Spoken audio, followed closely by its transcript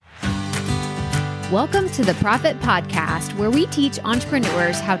Welcome to the Profit Podcast, where we teach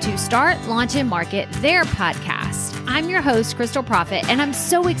entrepreneurs how to start, launch, and market their podcast. I'm your host, Crystal Profit, and I'm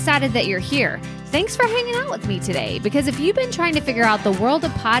so excited that you're here. Thanks for hanging out with me today, because if you've been trying to figure out the world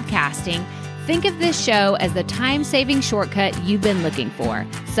of podcasting, think of this show as the time-saving shortcut you've been looking for.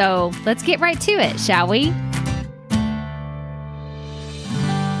 So let's get right to it, shall we?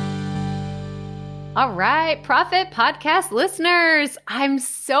 All right, Profit Podcast listeners, I'm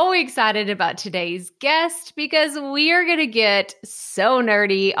so excited about today's guest because we are going to get so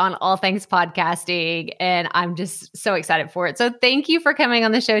nerdy on all things podcasting, and I'm just so excited for it. So thank you for coming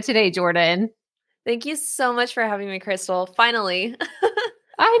on the show today, Jordan. Thank you so much for having me, Crystal. Finally.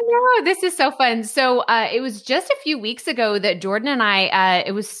 I know, this is so fun. So it was just a few weeks ago that Jordan and I,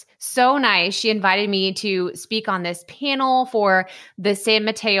 it was so nice. She invited me to speak on this panel for the San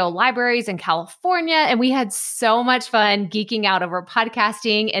Mateo Libraries in California. And we had so much fun geeking out over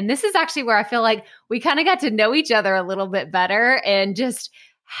podcasting. And this is actually where I feel like we kind of got to know each other a little bit better and just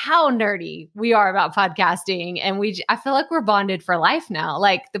how nerdy we are about podcasting. And I feel like we're bonded for life now,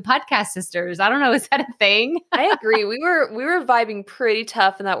 like the podcast sisters. I don't know. Is that a thing? I agree. We were vibing pretty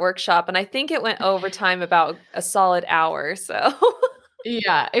tough in that workshop. And I think it went overtime about a solid hour. So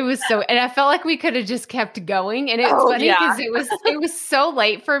yeah, it was so, and I felt like we could have just kept going. And it's funny because it was so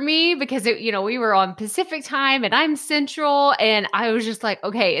late for me because we were on Pacific time and I'm Central, and I was just like,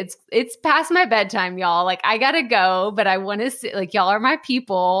 okay, it's past my bedtime, y'all. Like I gotta go, but I want to sit. Like y'all are my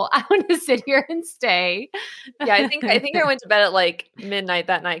people. I want to sit here and stay. Yeah, I think I went to bed at like midnight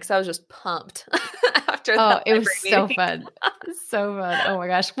that night because I was just pumped after that. Oh, it was so fun. So fun. Oh my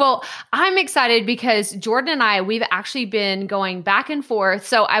gosh. Well, I'm excited because Jordan and I, we've actually been going back and forth.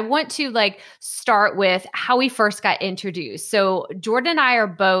 So I want to start with how we first got introduced. So Jordan and I are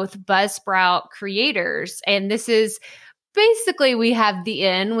both Buzzsprout creators, and this is basically we have the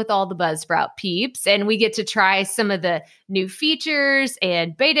in with all the Buzzsprout peeps, and we get to try some of the new features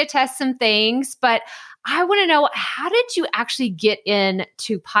and beta test some things. But I want to know, how did you actually get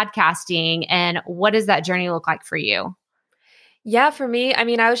into podcasting, and what does that journey look like for you? Yeah, for me, I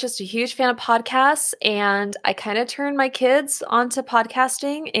mean, I was just a huge fan of podcasts, and I kind of turned my kids onto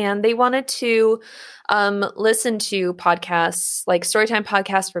podcasting, and they wanted to listen to podcasts, like storytime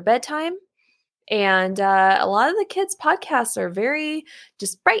podcasts for bedtime. And a lot of the kids' podcasts are very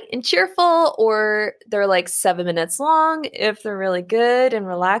just bright and cheerful, or they're like 7 minutes long if they're really good and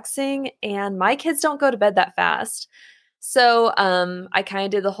relaxing. And my kids don't go to bed that fast. So I kind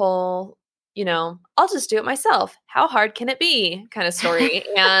of did the whole, I'll just do it myself. How hard can it be kind of story.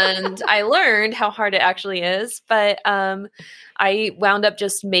 And I learned how hard it actually is. But I wound up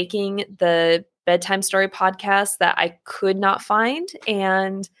just making the bedtime story podcast that I could not find.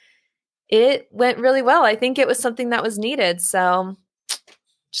 And it went really well. I think it was something that was needed. So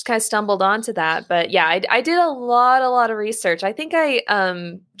just kind of stumbled onto that. But yeah, I did a lot of research. I think I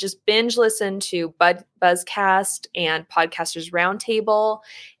just binge listened to Buzzcast and Podcasters Roundtable,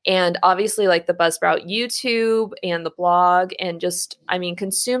 and obviously like the Buzzsprout YouTube and the blog, and just,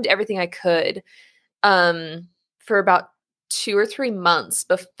 consumed everything I could for about 2 or 3 months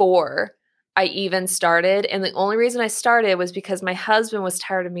before I even started. And the only reason I started was because my husband was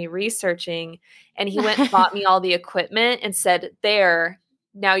tired of me researching, and he went and bought me all the equipment and said, there,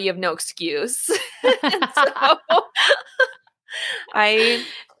 now you have no excuse. So I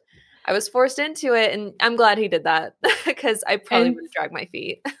was forced into it, and I'm glad he did that because I probably would have dragged my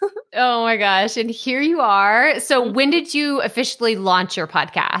feet. Oh my gosh. And here you are. So when did you officially launch your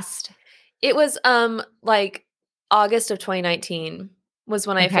podcast? It was like August of 2019. Was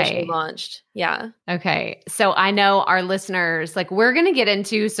when I officially launched. Yeah. Okay. So I know our listeners, we're going to get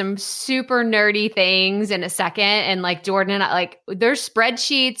into some super nerdy things in a second. And Jordan and I, there's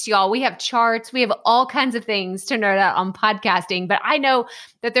spreadsheets, y'all. We have charts. We have all kinds of things to nerd out on podcasting. But I know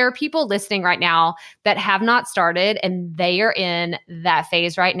that there are people listening right now that have not started, and they are in that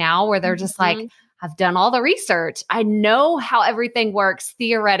phase right now where they're just I've done all the research. I know how everything works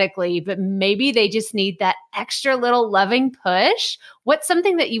theoretically, but maybe they just need that extra little loving push. What's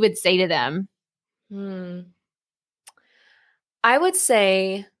something that you would say to them? I would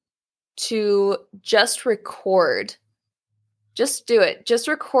say to just record. Just do it. Just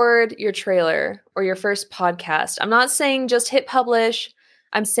record your trailer or your first podcast. I'm not saying just hit publish.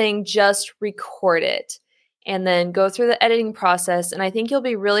 I'm saying just record it, and then go through the editing process. And I think you'll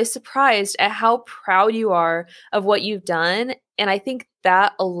be really surprised at how proud you are of what you've done. And I think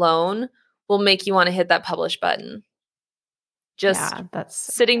that alone will make you want to hit that publish button. That's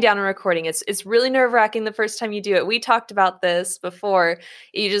sitting down and recording. It's really nerve-wracking the first time you do it. We talked about this before.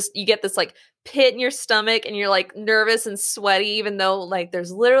 You get this pit in your stomach and you're like nervous and sweaty, even though like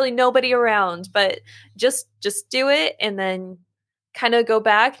there's literally nobody around. But just do it, and then kind of go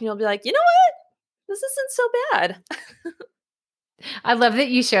back, and you'll be like, you know what? This isn't so bad. I love that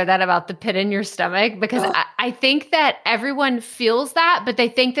you share that about the pit in your stomach, because I think that everyone feels that, but they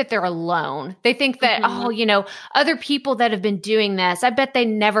think that they're alone. They think that, other people that have been doing this, I bet they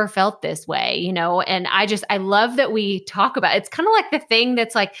never felt this way, and I love that we talk about it. It's kind of like the thing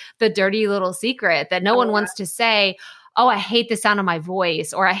that's like the dirty little secret that no one wants to say. Oh, I hate the sound of my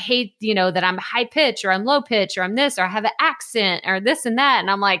voice, or I hate, that I'm high pitch, or I'm low pitch, or I'm this, or I have an accent, or this and that. And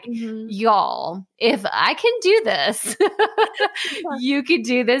I'm like, y'all, if I can do this, you can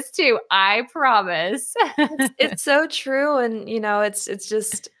do this too. I promise. It's so true. And, it's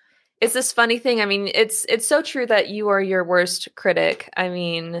this funny thing. I mean, it's so true that you are your worst critic. I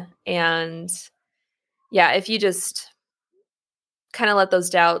mean, and yeah, if you just kind of let those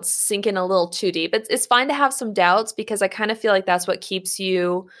doubts sink in a little too deep. It's fine to have some doubts, because I kind of feel like that's what keeps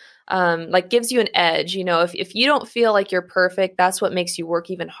you, gives you an edge. If you don't feel like you're perfect, that's what makes you work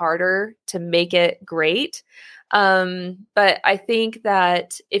even harder to make it great. But I think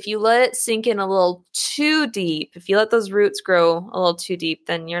that if you let it sink in a little too deep, if you let those roots grow a little too deep,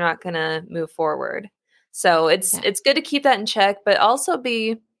 then you're not going to move forward. So it's good to keep that in check, but also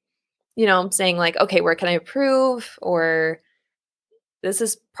be, saying like, okay, where can I improve? Or this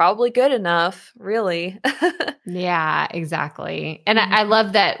is probably good enough, really. Yeah, exactly. And I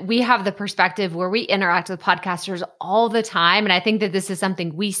love that we have the perspective where we interact with podcasters all the time. And I think that this is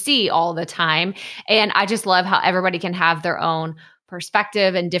something we see all the time. And I just love how everybody can have their own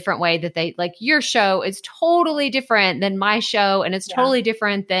perspective and different way that they like. Your show is totally different than my show, and it's totally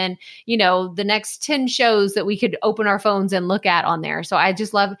different than the next 10 shows that we could open our phones and look at on there. So I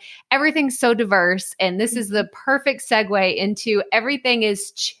just love everything's so diverse, and this is the perfect segue into everything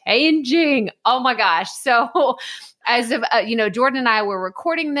is changing. Oh my gosh. So as of Jordan and I were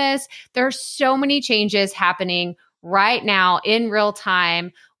recording this, there are so many changes happening right now in real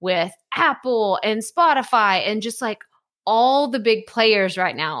time with Apple and Spotify and just like all the big players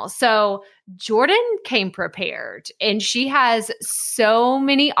right now. So Jordan came prepared, and she has so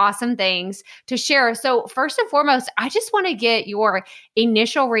many awesome things to share. So first and foremost, I just want to get your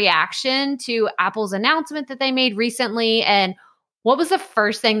initial reaction to Apple's announcement that they made recently. And what was the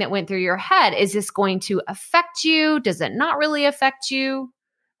first thing that went through your head? Is this going to affect you? Does it not really affect you?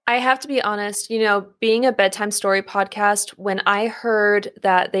 I have to be honest, being a bedtime story podcast, when I heard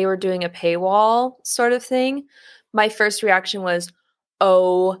that they were doing a paywall sort of thing, my first reaction was,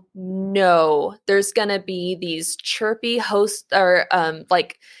 oh no, there's going to be these chirpy hosts or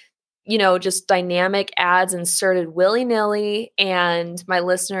just dynamic ads inserted willy-nilly, and my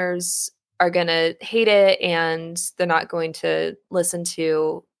listeners are going to hate it, and they're not going to listen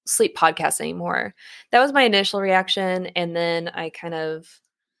to sleep podcasts anymore. That was my initial reaction. And then I kind of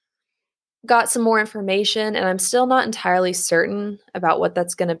got some more information, and I'm still not entirely certain about what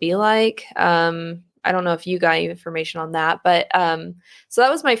that's going to be like. I don't know if you got any information on that, but so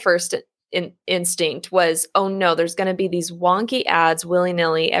that was my first instinct was, oh no, there's going to be these wonky ads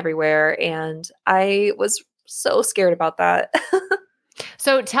willy-nilly everywhere. And I was so scared about that.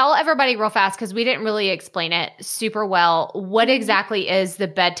 So tell everybody real fast, because we didn't really explain it super well. What exactly is the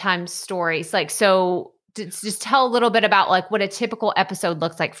bedtime stories? Like, so just tell a little bit about like what a typical episode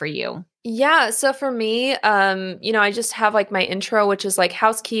looks like for you. Yeah. So for me, I just have like my intro, which is like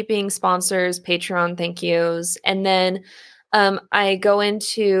housekeeping, sponsors, Patreon, thank yous. And then I go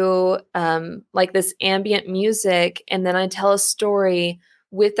into like this ambient music, and then I tell a story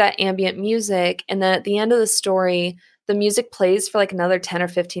with that ambient music. And then at the end of the story, the music plays for like another 10 or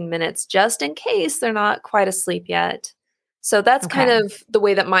 15 minutes, just in case they're not quite asleep yet. So that's kind of the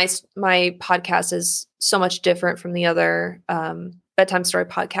way that my podcast is so much different from the other bedtime story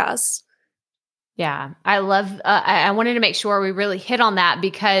podcasts. Yeah, I love, I wanted to make sure we really hit on that,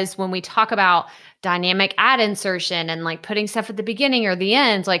 because when we talk about dynamic ad insertion and like putting stuff at the beginning or the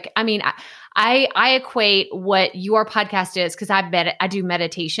end, like, I mean, I equate what your podcast is, because I do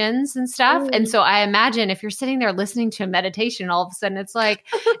meditations and stuff. And so I imagine if you're sitting there listening to a meditation, all of a sudden it's like,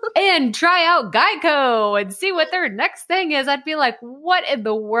 and try out Geico and see what their next thing is. I'd be like, what in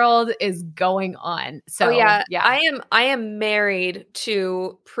the world is going on? So yeah. I am married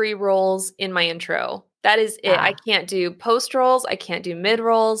to pre-rolls in my intro. That is it. I can't do post rolls. I can't do mid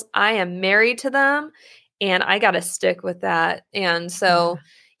rolls. I am married to them, and I got to stick with that. And so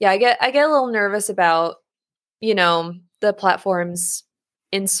I get a little nervous about, the platforms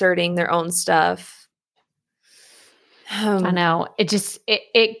inserting their own stuff. I know.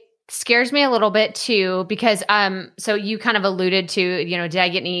 It scares me a little bit too, because so you kind of alluded to, did I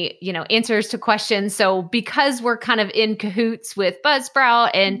get any, answers to questions? So because we're kind of in cahoots with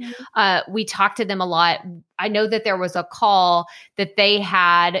Buzzsprout and we talk to them a lot, I know that there was a call that they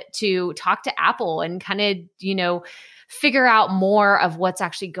had to talk to Apple and kind of, figure out more of what's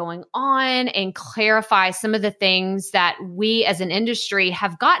actually going on and clarify some of the things that we as an industry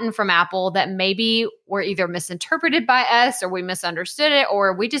have gotten from Apple that maybe were either misinterpreted by us or we misunderstood it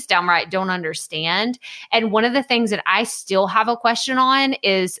or we just downright don't understand. And one of the things that I still have a question on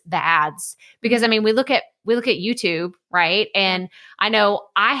is the ads. Because I mean, we look at YouTube, right? And I know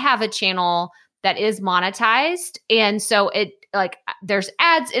I have a channel that is monetized. And so there's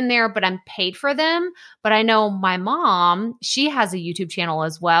ads in there, but I'm paid for them. But I know my mom, she has a YouTube channel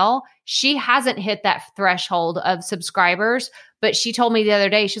as well. She hasn't hit that threshold of subscribers, but she told me the other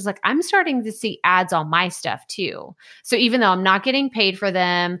day, she's like, I'm starting to see ads on my stuff too. So even though I'm not getting paid for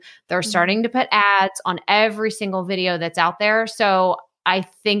them, they're starting to put ads on every single video that's out there. So I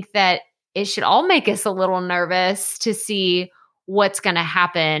think that it should all make us a little nervous to see what's going to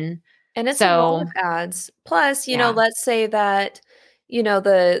happen. And it's a lot of ads. Plus, let's say that,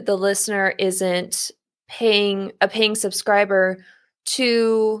 the listener isn't paying subscriber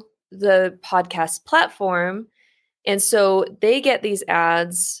to the podcast platform. And so they get these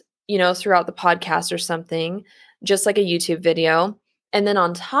ads, throughout the podcast or something, just like a YouTube video. And then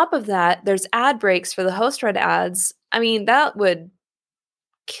on top of that, there's ad breaks for the host read ads. I mean, that would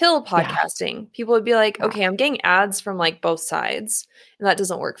kill podcasting. Yeah. People would be like, okay, I'm getting ads from like both sides, and that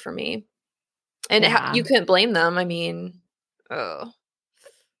doesn't work for me. And you couldn't blame them. I mean,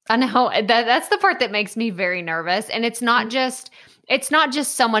 I know that's the part that makes me very nervous. And it's not just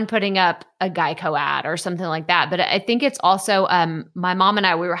someone putting up a Geico ad or something like that. But I think it's also my mom and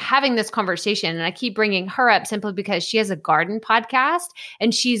I, we were having this conversation, and I keep bringing her up simply because she has a garden podcast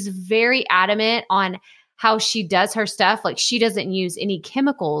and she's very adamant on how she does her stuff. Like she doesn't use any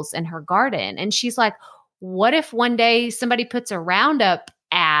chemicals in her garden. And she's like, what if one day somebody puts a Roundup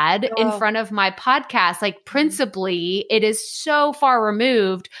ad in front of my podcast? Like principally, it is so far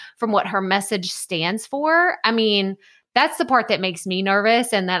removed from what her message stands for. I mean, that's the part that makes me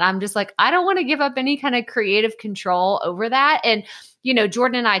nervous, and that I'm just like, I don't want to give up any kind of creative control over that. And,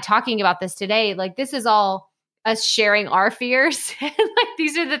 Jordan and I talking about this today, like this is all us sharing our fears. Like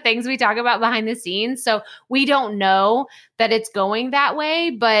these are the things we talk about behind the scenes. So we don't know that it's going that way,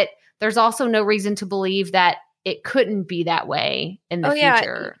 but there's also no reason to believe that it couldn't be that way in the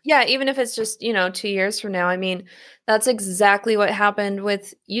future. Yeah. Even if it's just, 2 years from now. I mean, that's exactly what happened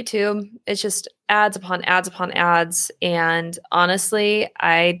with YouTube. It's just ads upon ads upon ads. And honestly,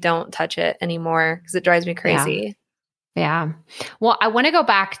 I don't touch it anymore because it drives me crazy. Yeah. Well, I want to go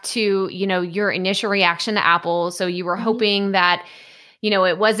back to, your initial reaction to Apple. So you were hoping that,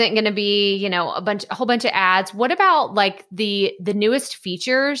 it wasn't going to be, a whole bunch of ads. What about like the newest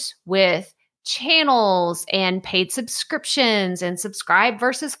features with channels and paid subscriptions and subscribe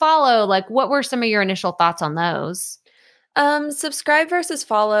versus follow? Like what were some of your initial thoughts on those? Subscribe versus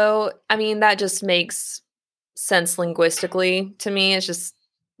follow. I mean, that just makes sense linguistically to me. It's just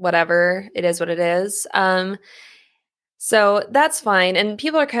whatever. It is what it is. So that's fine. And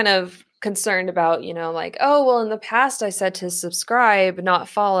people are kind of concerned about, like, oh, well, in the past I said to subscribe, not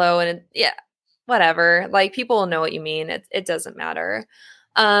follow. And whatever. Like people will know what you mean. It doesn't matter.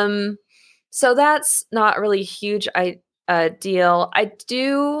 So that's not really a huge deal.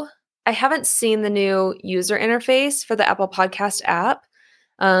 I haven't seen the new user interface for the Apple Podcast app,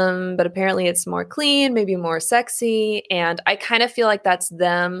 but apparently it's more clean, maybe more sexy. And I kind of feel like that's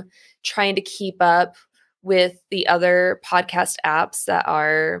them trying to keep up with the other podcast apps that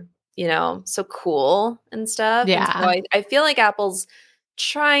are, so cool and stuff. Yeah. And so I feel like Apple's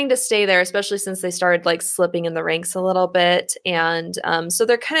trying to stay there, especially since they started like slipping in the ranks a little bit. And so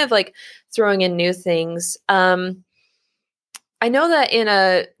they're kind of like throwing in new things. I know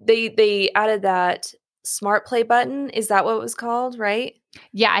that they added that Smart Play button. Is that what it was called, right?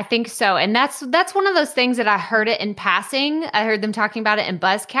 Yeah, I think so. And that's one of those things that I heard it in passing. I heard them talking about it in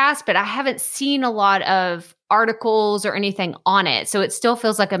Buzzcast, but I haven't seen a lot of articles or anything on it. So it still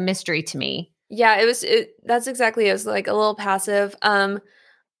feels like a mystery to me. Yeah, that's exactly it. It was like a little passive.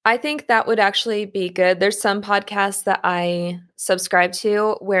 I think that would actually be good. There's some podcasts that I subscribe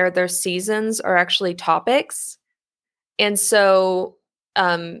to where their seasons are actually topics. And so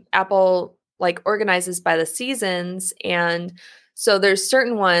Apple like organizes by the seasons. And so there's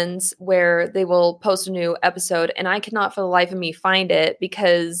certain ones where they will post a new episode and I cannot for the life of me find it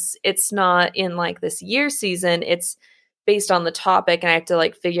because it's not in like this year season. It's based on the topic and I have to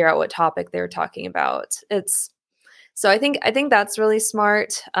like figure out what topic they're talking about. So I think that's really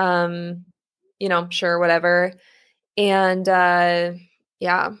smart. Sure, whatever. And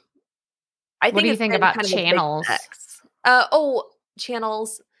yeah, I What think do you it's think been about kind of a big channels? flex.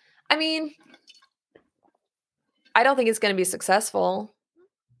 Channels. I mean, I don't think it's going to be successful.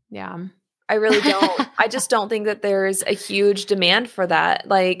 Yeah. I really don't. I just don't think that there's a huge demand for that.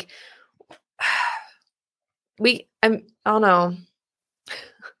 Like, I don't know.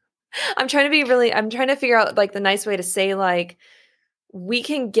 I'm trying to figure out like the nice way to say, like, we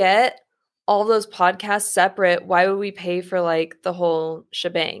can get all those podcasts separate. Why would we pay for like the whole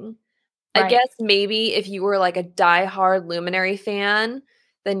shebang? I Right. guess maybe if you were like a diehard Luminary fan,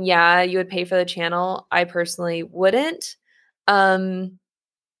 then yeah, you would pay for the channel. I personally wouldn't.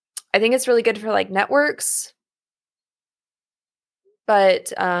 I think it's really good for like networks,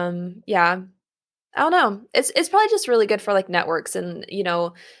 but yeah, I don't know. It's probably just really good for like networks and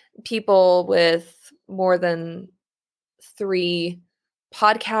people with more than 3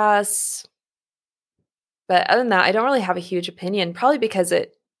 podcasts. But other than that, I don't really have a huge opinion, probably because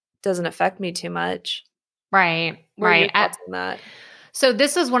it doesn't affect me too much. Right. What are your Right. thoughts on that? So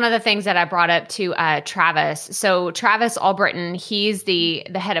this is one of the things that I brought up to Travis. So Travis Albritton, he's the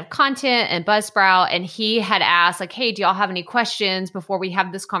head of content and Buzzsprout, and he had asked like, "Hey, do y'all have any questions before we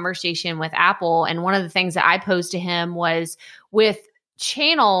have this conversation with Apple?" And one of the things that I posed to him was with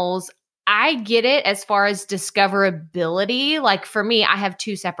channels. I get it as far as discoverability. Like for me, I have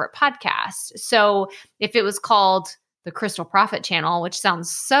 2 separate podcasts. So if it was called the Crystal Profit channel, which sounds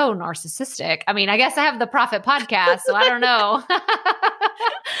so narcissistic. I mean, I guess I have the Profit podcast, so I don't know.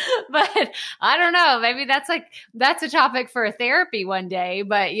 But I don't know. Maybe that's a topic for a therapy one day.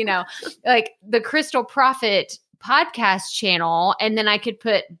 But like the Crystal Profit podcast channel, and then I could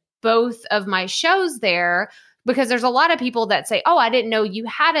put both of my shows there because there's a lot of people that say, "Oh, I didn't know you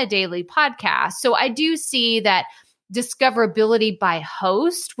had a daily podcast." So I do see that discoverability by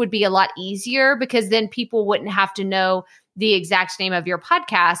host would be a lot easier because then people wouldn't have to know the exact name of your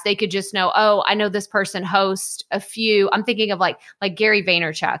podcast. They could just know, "Oh, I know this person hosts a few." I'm thinking of like Gary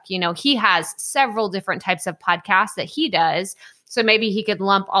Vaynerchuk. He has several different types of podcasts that he does. So maybe he could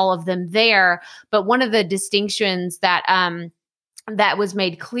lump all of them there. But one of the distinctions that that was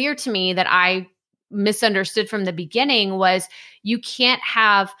made clear to me that I misunderstood from the beginning was you can't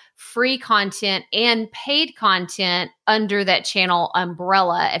have free content and paid content under that channel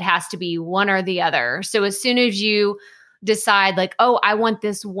umbrella. It has to be one or the other. So as soon as you decide like, "Oh, I want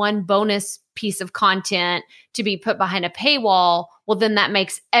this one bonus piece of content to be put behind a paywall," well, then that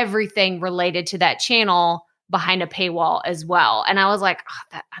makes everything related to that channel behind a paywall as well. And I was like,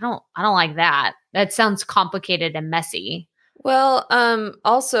 I don't like that. That sounds complicated and messy. Well,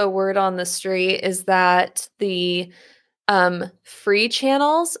 also word on the street is that the free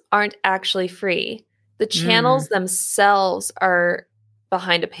channels aren't actually free. The channels themselves are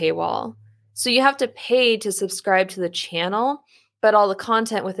behind a paywall. So you have to pay to subscribe to the channel, but all the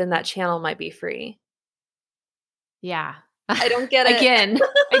content within that channel might be free. Yeah. I don't get it.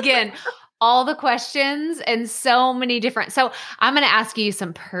 Again, all the questions and so many different. So I'm going to ask you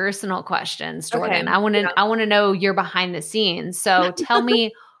some personal questions, Jordan. Okay. I want to know your behind the scenes. So tell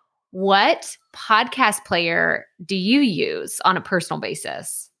me, what podcast player do you use on a personal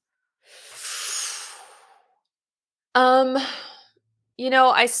basis?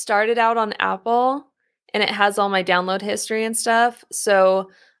 I started out on Apple and it has all my download history and stuff. So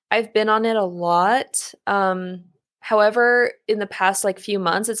I've been on it a lot. However, in the past like few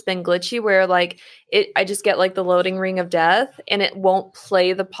months, it's been glitchy where like I just get like the loading ring of death and it won't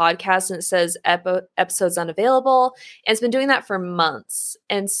play the podcast and it says episodes unavailable. And it's been doing that for months.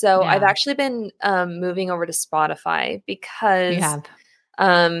 And so I've actually been moving over to Spotify because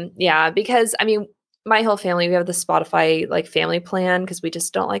because I mean, my whole family, we have the Spotify like family plan because we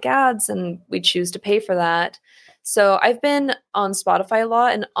just don't like ads and we choose to pay for that. So I've been on Spotify a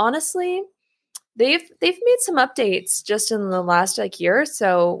lot, and honestly, they've made some updates just in the last like year or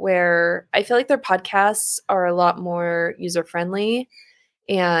so where I feel like their podcasts are a lot more user friendly.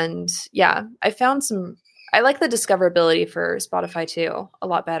 And yeah, I like the discoverability for Spotify too a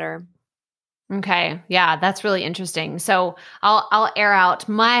lot better. Okay. Yeah, that's really interesting. So I'll air out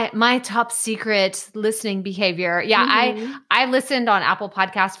my top secret listening behavior. Yeah, I listened on Apple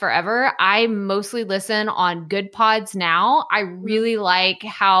Podcasts forever. I mostly listen on Good Pods now. I really like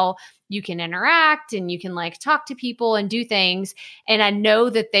how you can interact and you can like talk to people and do things. And I know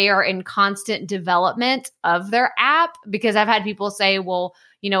that they are in constant development of their app because I've had people say, "Well,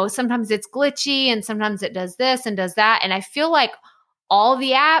 sometimes it's glitchy and sometimes it does this and does that." And I feel like all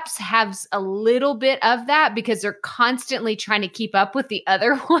the apps have a little bit of that because they're constantly trying to keep up with the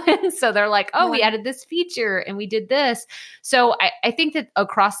other ones. So they're like, oh, we added this feature and we did this. So I think that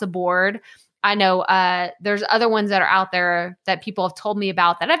across the board, I know there's other ones that are out there that people have told me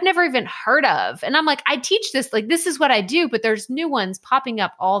about that I've never even heard of. And I'm like, I teach this, like, this is what I do, but there's new ones popping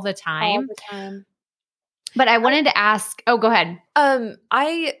up all the time. All the time. But I wanted to ask, go ahead.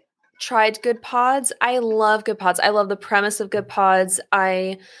 I tried Good Pods. I love Good Pods. I love the premise of Good Pods.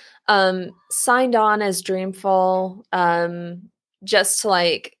 I signed on as Dreamful just to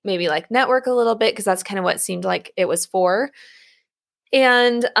like maybe like network a little bit because that's kind of what it seemed like it was for.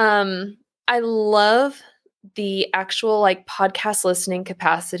 And I love the actual like podcast listening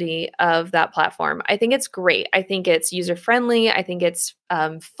capacity of that platform. I think it's great. I think it's user friendly. I think it's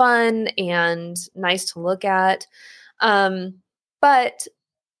fun and nice to look at. But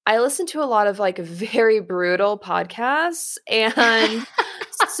I listen to a lot of like very brutal podcasts. And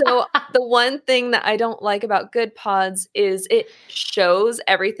so the one thing that I don't like about Good Pods is it shows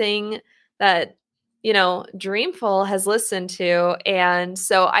everything that, you know, Dreamful has listened to. And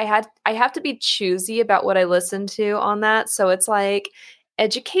so I have to be choosy about what I listen to on that. So it's like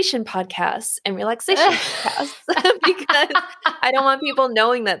education podcasts and relaxation podcasts because I don't want people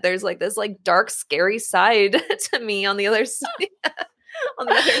knowing that there's like this like dark, scary side to me on the other side.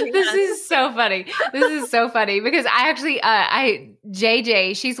 This is so funny. This is so funny because I actually,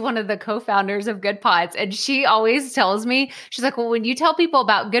 JJ, she's one of the co-founders of Good Pods, and she always tells me, she's like, well, when you tell people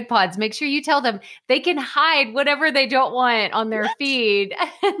about Good Pods, make sure you tell them they can hide whatever they don't want on their feed.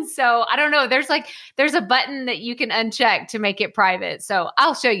 And so I don't know, there's a button that you can uncheck to make it private. So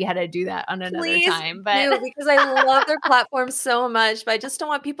I'll show you how to do that on another time. But because I love their platform so much, but I just don't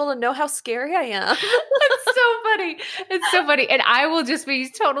want people to know how scary I am. It's so funny. It's so funny. And I will just be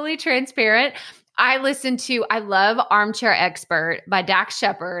totally transparent. I love Armchair Expert by Dax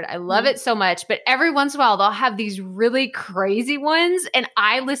Shepard. I love it so much, but every once in a while they'll have these really crazy ones. And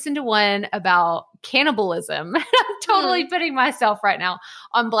I listened to one about cannibalism. I'm totally putting myself right now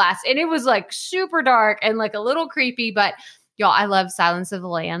on blast. And it was like super dark and like a little creepy, but y'all, I love Silence of the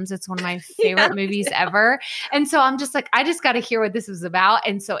Lambs. It's one of my favorite movies ever. And so I'm just like, I just got to hear what this was about.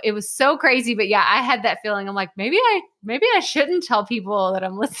 And so it was so crazy. But yeah, I had that feeling. I'm like, maybe I shouldn't tell people that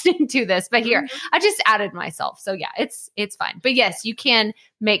I'm listening to this. But here, I just added myself. So yeah, it's fine. But yes, you can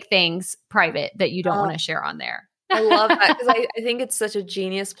make things private that you don't want to share on there. I love that because I think it's such a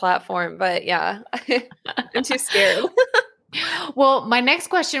genius platform. But yeah, I'm too scared. Well, my next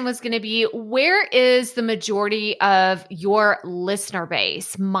question was going to be, where is the majority of your listener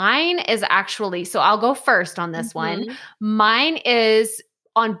base? Mine is actually, so I'll go first on this one. Mine is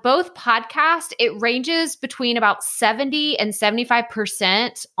on both podcasts. It ranges between about 70 and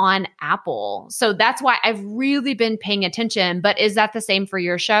 75% on Apple. So that's why I've really been paying attention. But is that the same for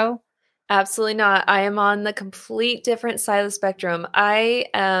your show? Absolutely not. I am on the complete different side of the spectrum. I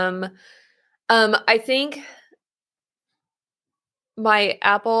am, I think my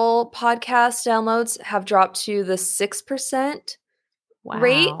Apple podcast downloads have dropped to the 6%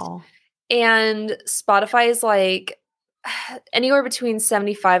 rate. And Spotify is like anywhere between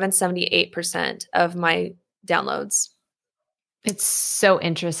 75 and 78% of my downloads. It's so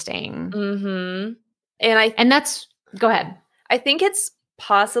interesting. And that's, go ahead. I think it's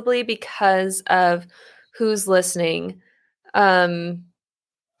possibly because of who's listening.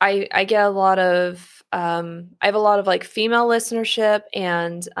 I get a lot of I have a lot of like female listenership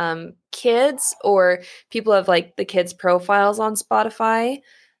and kids, or people have like the kids' profiles on Spotify.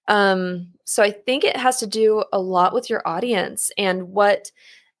 So I think it has to do a lot with your audience and what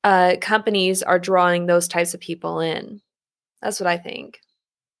companies are drawing those types of people in. That's what I think.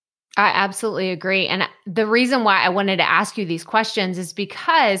 I absolutely agree. And the reason why I wanted to ask you these questions is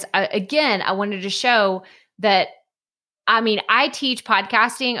because, I wanted to show that, I teach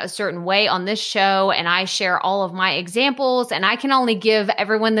podcasting a certain way on this show, and I share all of my examples, and I can only give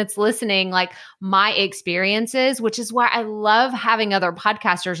everyone that's listening like my experiences, which is why I love having other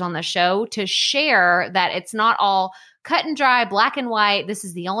podcasters on the show to share that it's not all cut and dry, black and white. This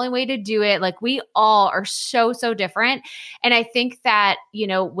is the only way to do it. Like, we all are so, so different. And I think that,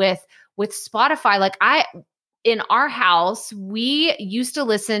 with Spotify, in our house, we used to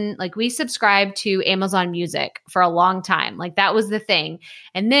listen, we subscribed to Amazon Music for a long time. That was the thing.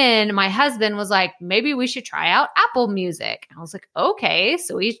 And then my husband was like, maybe we should try out Apple Music. And I was like, okay.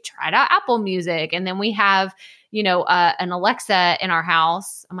 So we tried out Apple Music. And then we have, an Alexa in our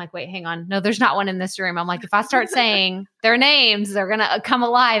house. I'm like, wait, hang on. No, there's not one in this room. I'm like, if I start saying their names, they're going to come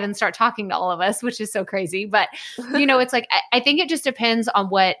alive and start talking to all of us, which is so crazy. But, it's I think it just depends on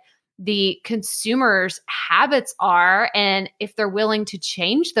what the consumers' habits are and if they're willing to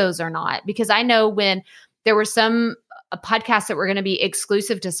change those or not. Because I know when there were some podcasts that were going to be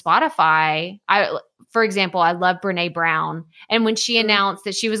exclusive to Spotify, for example, I love Brene Brown. And when she announced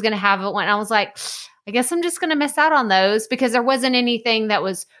that she was going to have it, I was like, I guess I'm just going to miss out on those because there wasn't anything that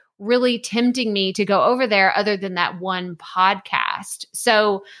was really tempting me to go over there other than that one podcast.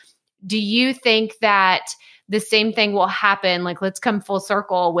 So do you think that the same thing will happen? Like, let's come full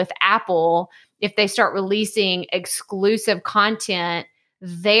circle with Apple. If they start releasing exclusive content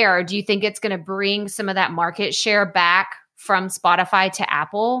there, do you think it's going to bring some of that market share back from Spotify to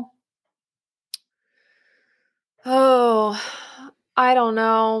Apple? Oh, I don't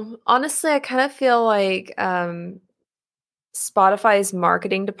know. Honestly, I kind of feel like Spotify's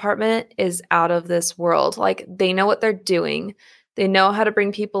marketing department is out of this world. Like, they know what they're doing. They know how to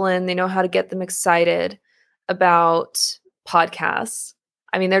bring people in. They know how to get them excited about podcasts.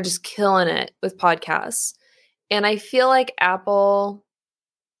 I mean, they're just killing it with podcasts. And I feel like Apple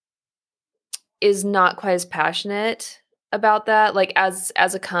is not quite as passionate about that. Like as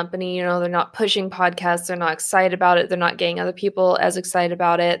a company, you know, they're not pushing podcasts. They're not excited about it. They're not getting other people as excited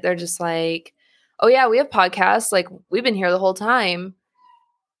about it. They're just like, oh yeah, we have podcasts. Like, we've been here the whole time.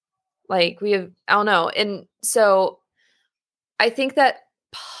 Like, we have, I don't know. And so I think that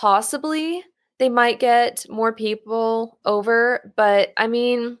possibly they might get more people over, but I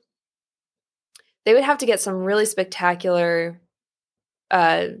mean, they would have to get some really spectacular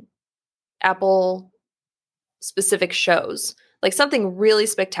Apple specific shows, like something really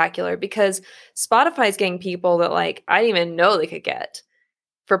spectacular, because Spotify is getting people that like I didn't even know they could get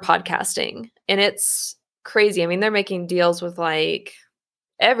for podcasting. And it's crazy. I mean, they're making deals with like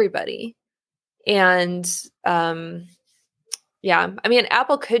everybody. And yeah, I mean,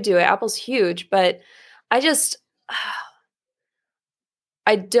 Apple could do it. Apple's huge, but I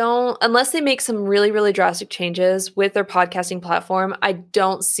don't, unless they make some really, really drastic changes with their podcasting platform, I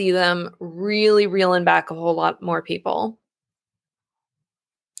don't see them really reeling back a whole lot more people.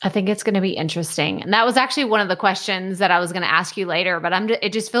 I think it's going to be interesting. And that was actually one of the questions that I was going to ask you later, but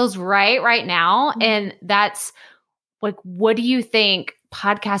it just feels right now. Mm-hmm. And that's like, what do you think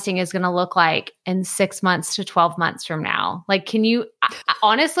podcasting is going to look like in 6 months to 12 months from now? Like, can you,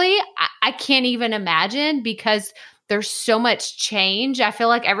 honestly, I can't even imagine because there's so much change. I feel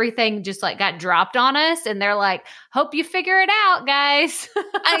like everything just like got dropped on us and they're like, hope you figure it out, guys.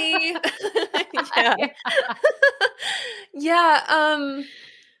 Yeah.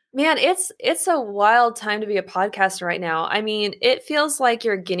 Man, it's a wild time to be a podcaster right now. I mean, it feels like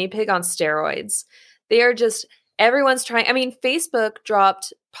you're a guinea pig on steroids. They are just, everyone's trying. I mean, Facebook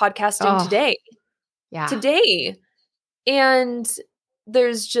dropped podcasting today. Yeah. Today. And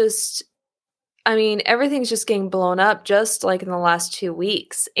there's just, I mean, everything's just getting blown up just like in the last 2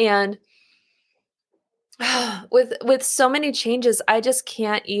 weeks. And with so many changes, I just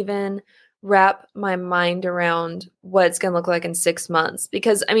can't even wrap my mind around what it's going to look like in 6 months.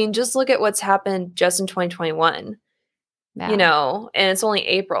 Because, I mean, just look at what's happened just in 2021, you know, and it's only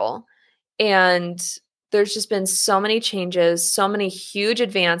April. And there's just been so many changes, so many huge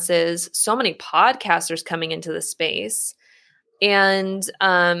advances, so many podcasters coming into the space. And,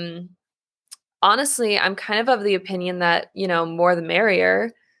 honestly, I'm kind of the opinion that, you know, more the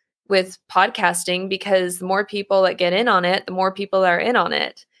merrier with podcasting, because the more people that get in on it, the more people that are in on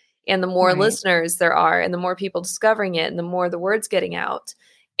it, and the more listeners there are, and the more people discovering it, and the more the word's getting out.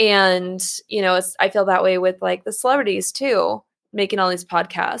 And, you know, I feel that way with like the celebrities too, making all these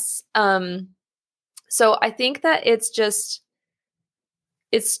podcasts. So I think that it's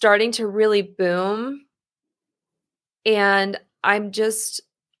starting to really boom. And I'm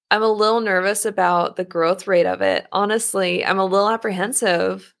a little nervous about the growth rate of it. Honestly, I'm a little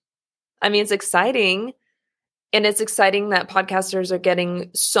apprehensive. I mean, it's exciting. And it's exciting that podcasters are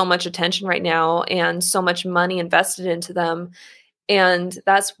getting so much attention right now and so much money invested into them. And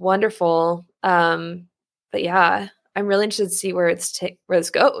that's wonderful. But yeah, I'm really interested to see where this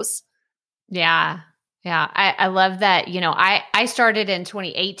goes. Yeah. Yeah. I love that. You know, I started in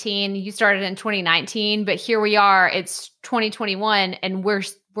 2018, you started in 2019, but here we are, it's 2021 and we're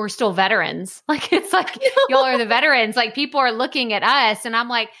still veterans. Like, it's like, y'all are the veterans. Like, people are looking at us and I'm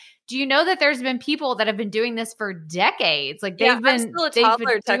like, do you know that there's been people that have been doing this for decades? Like, they've been still a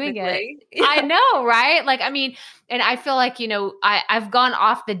toddler, doing it. Yeah. I know, right? Like, I mean, and I feel like, you know, I've gone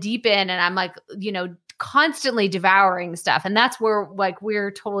off the deep end and I'm like, you know, constantly devouring stuff. And that's where like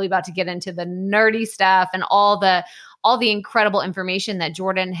we're totally about to get into the nerdy stuff and all the incredible information that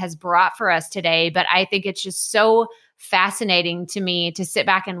Jordan has brought for us today. But I think it's just so fascinating to me to sit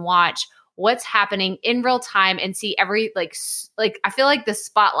back and watch what's happening in real time and see every like I feel like the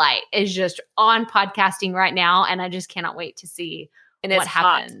spotlight is just on podcasting right now, and I just cannot wait to see what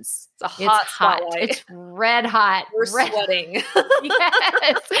happens. It's a hot spotlight. It's red hot. We're sweating.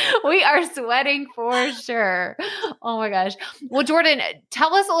 Yes, we are sweating for sure. Oh my gosh. Well, Jordan,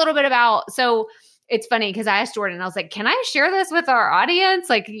 tell us a little bit about, so it's funny because I asked Jordan, I was like, can I share this with our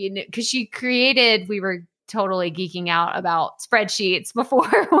audience? Like, because she created, we were totally geeking out about spreadsheets before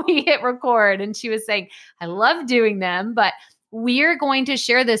we hit record. And she was saying, I love doing them, but we're going to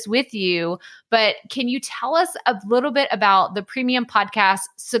share this with you. But can you tell us a little bit about the premium podcast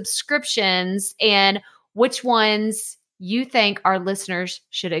subscriptions and which ones you think our listeners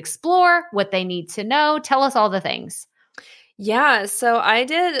should explore, what they need to know? Tell us all the things. Yeah, so I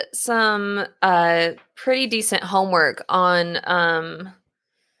did some pretty decent homework on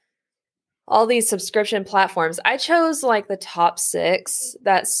all these subscription platforms. I chose like the top 6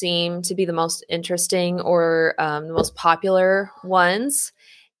 that seem to be the most interesting or the most popular ones,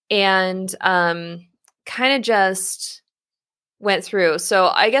 and kind of just went through. So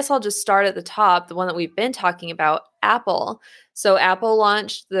I guess I'll just start at the top, the one that we've been talking about, Apple. So Apple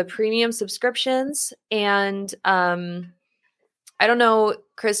launched the premium subscriptions, and I don't know,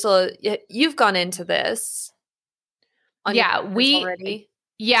 Crystal, you've gone into this. We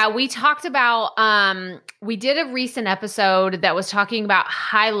talked about, we did a recent episode that was talking about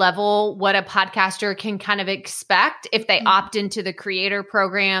high level, what a podcaster can kind of expect if they opt into the creator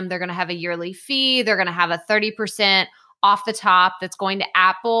program. They're going to have a yearly fee. They're going to have a 30% off the top that's going to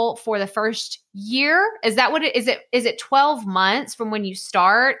Apple for the first year. Is that what it is? Is it 12 months from when you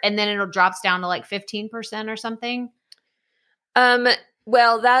start and then it'll drops down to like 15% or something?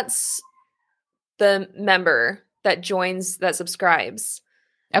 Well, that's the member that joins, that subscribes.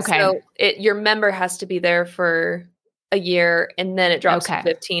 Okay. So your member has to be there for a year and then it drops to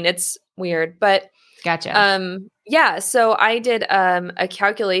 15. It's weird, but gotcha. Yeah. So I did a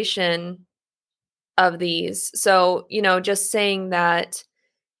calculation of these. So, just saying that,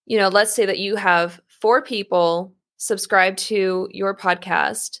 let's say that you have 4 people subscribe to your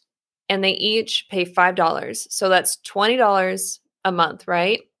podcast and they each pay $5. So that's $20 a month,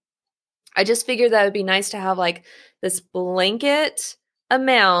 right? I just figured that would be nice to have like this blanket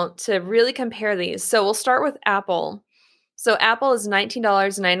amount to really compare these. So we'll start with Apple. So Apple is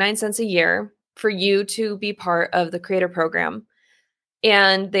 $19.99 a year for you to be part of the creator program.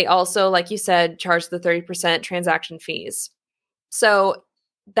 And they also, like you said, charge the 30% transaction fees. So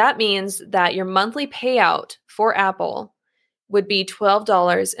that means that your monthly payout for Apple would be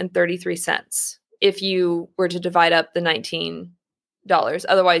 $12.33 if you were to divide up the $19.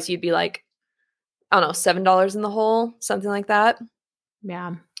 Otherwise, you'd be like, I don't know, $7 in the hole, something like that.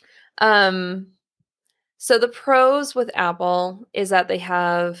 Yeah. So the pros with Apple is that they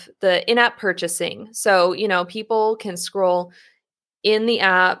have the in-app purchasing. So, people can scroll in the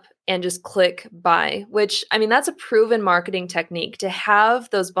app and just click buy, which, I mean, that's a proven marketing technique to have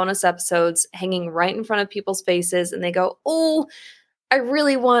those bonus episodes hanging right in front of people's faces and they go, oh, I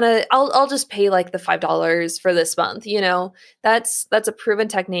really want to, I'll just pay like the $5 for this month. That's a proven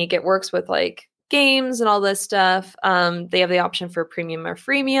technique. It works with like games and all this stuff. They have the option for premium or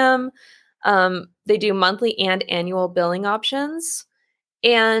freemium. They do monthly and annual billing options,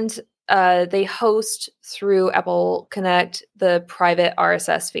 and they host through Apple Connect the private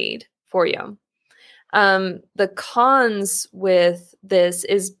RSS feed for you. The cons with this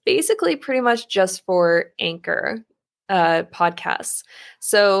is basically pretty much just for Anchor podcasts.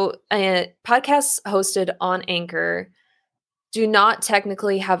 So podcasts hosted on Anchor do not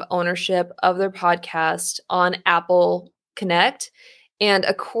technically have ownership of their podcast on Apple Connect. And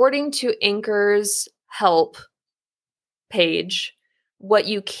according to Anchor's help page, what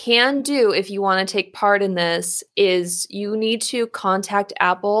you can do if you want to take part in this is you need to contact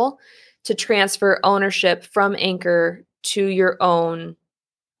Apple to transfer ownership from Anchor to your own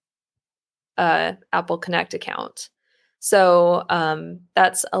Apple Connect account. So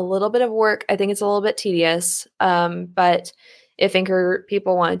that's a little bit of work. I think it's a little bit tedious, but if Anchor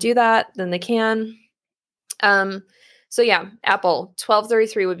people want to do that, then they can. So yeah, Apple,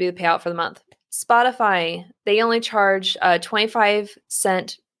 $12.33 would be the payout for the month. Spotify, they only charge 25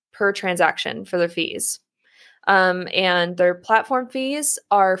 cents per transaction for their fees. And their platform fees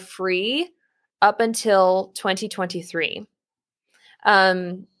are free up until 2023.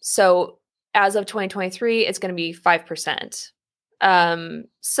 So as of 2023, it's going to be 5%.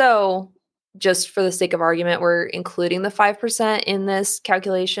 So just for the sake of argument, we're including the 5% in this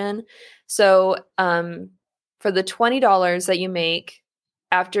calculation. So for the $20 that you make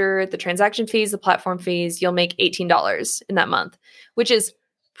after the transaction fees, the platform fees, you'll make $18 in that month, which is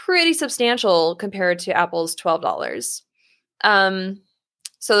pretty substantial compared to Apple's $12.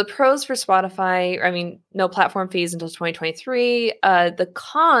 So the pros for Spotify, I mean, no platform fees until 2023. The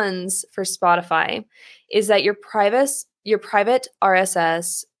cons for Spotify is that your private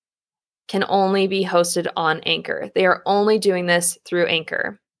RSS can only be hosted on Anchor. They are only doing this through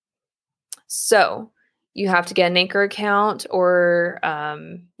Anchor. So you have to get an Anchor account or,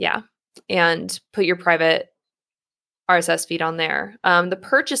 and put your private RSS feed on there. The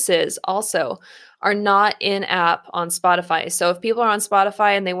purchases also are not in-app on Spotify. So if people are on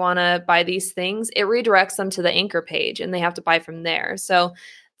Spotify and they want to buy these things, it redirects them to the Anchor page and they have to buy from there. So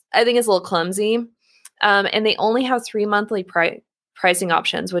I think it's a little clumsy. And they only have 3 monthly pricing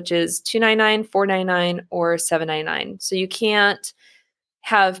options, which is $2.99, $4.99, or $7.99. So you can't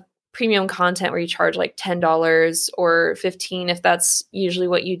have premium content where you charge like $10 or $15 if that's usually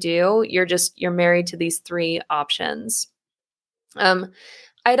what you do. You're married to these 3 options.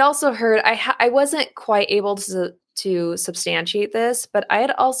 I'd also heard I wasn't quite able to substantiate this, but I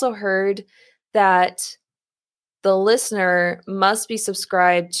had also heard that the listener must be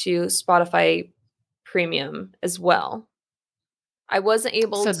subscribed to Spotify Premium as well. I wasn't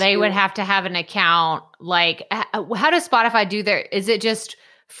able to. So they would have to have an account. Like, how does Spotify do their? Is it just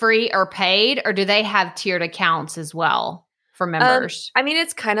free or paid, or do they have tiered accounts as well for members? I mean, I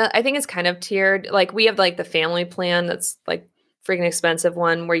think it's kind of tiered. Like we have like the family plan that's like freaking expensive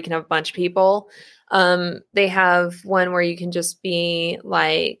one where you can have a bunch of people. They have one where you can just be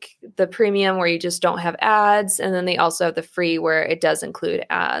like the premium where you just don't have ads. And then they also have the free where it does include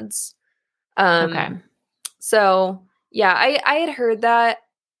ads. Okay. So yeah, I had heard that.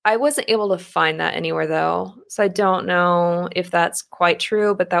 I wasn't able to find that anywhere though. So I don't know if that's quite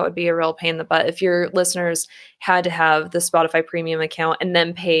true, but that would be a real pain in the butt if your listeners had to have the Spotify premium account and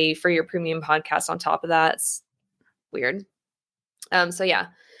then pay for your premium podcast on top of that. It's weird. So yeah.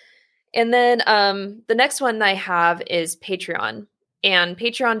 And then the next one I have is Patreon. And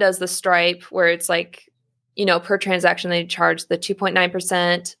Patreon does the Stripe where it's like, per transaction they charge the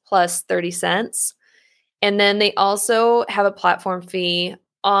 2.9% plus 30 cents. And then they also have a platform fee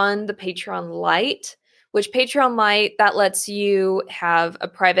on the Patreon Lite, which Patreon Lite, that lets you have a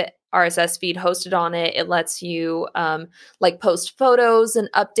private RSS feed hosted on it. It lets you post photos and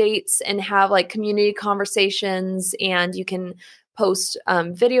updates and have like community conversations, and you can post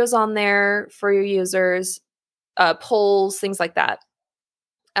videos on there for your users, polls, things like that.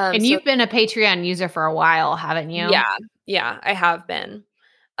 And you've been a Patreon user for a while, haven't you? Yeah, I have been.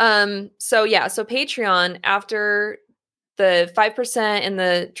 So Patreon, after the 5% and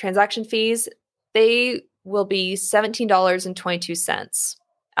the transaction fees, they will be $17.22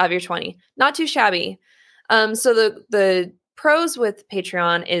 out of your 20. Not too shabby. So the pros with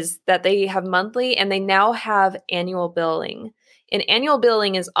Patreon is that they have monthly and they now have annual billing. And annual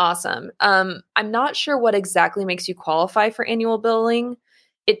billing is awesome. I'm not sure what exactly makes you qualify for annual billing.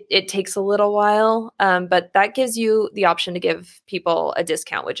 It takes a little while, but that gives you the option to give people a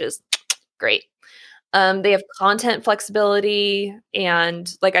discount, which is great. They have content flexibility, and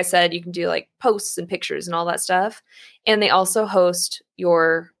like I said, you can do like posts and pictures and all that stuff. And they also host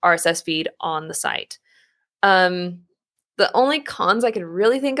your RSS feed on the site. The only cons I could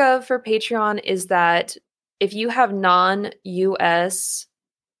really think of for Patreon is that if you have non-US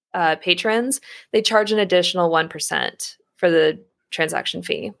patrons, they charge an additional 1% for the transaction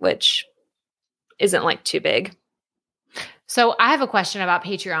fee, which isn't like too big. So I have a question about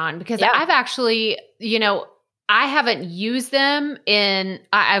Patreon because I've actually, I haven't used them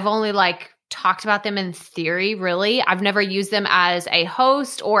I've only talked about them in theory, really. I've never used them as a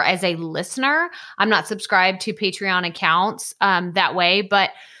host or as a listener. I'm not subscribed to Patreon accounts that way,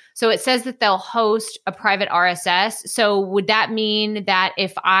 but so it says that they'll host a private RSS. So would that mean that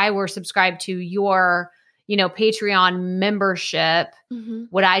if I were subscribed to your Patreon membership,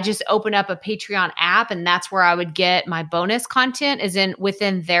 would I just open up a Patreon app and that's where I would get my bonus content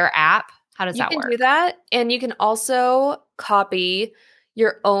within their app? How does that work? You can do that. And you can also copy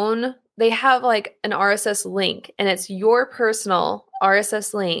your own. They have like an RSS link and it's your personal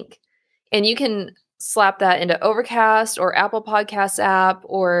RSS link. And you can slap that into Overcast or Apple Podcasts app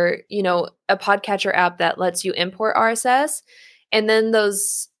or, a podcatcher app that lets you import RSS. And then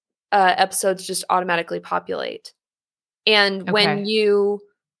those episodes just automatically populate. And when you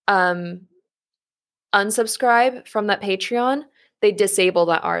unsubscribe from that Patreon, they disable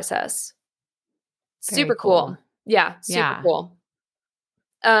that RSS. Super cool. Yeah, super cool.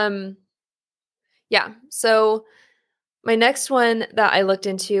 So my next one that I looked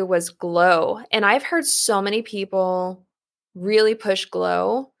into was Glow. And I've heard so many people really push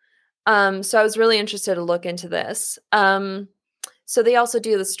Glow. So I was really interested to look into this. So they also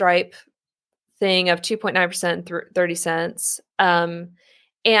do the Stripe thing of 2.9% 30 cents.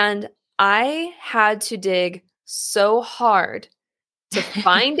 And I had to dig so hard to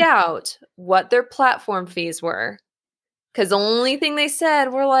find out what their platform fees were. Because the only thing they said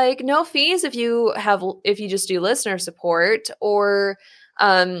were like, no fees if you just do listener support, or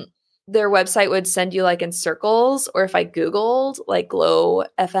their website would send you like in circles, or if I Googled like Glow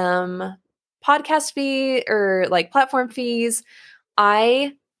FM podcast fee or like platform fees,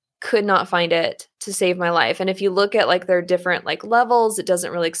 I could not find it to save my life. And if you look at like their different like levels, it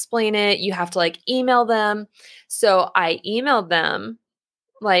doesn't really explain it. You have to like email them. So I emailed them.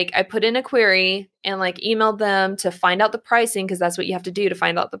 Like I put in a query and like emailed them to find out the pricing, because that's what you have to do to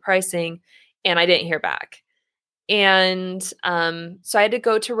find out the pricing. And I didn't hear back. And so I had to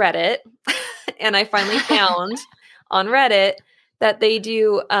go to Reddit and I finally found on Reddit that they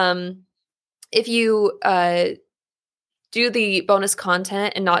do, if you do the bonus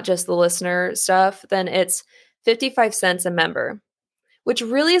content and not just the listener stuff, then it's 55 cents a member, which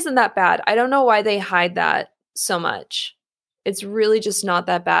really isn't that bad. I don't know why they hide that so much. It's really just not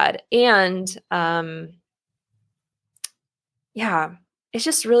that bad. And yeah, it's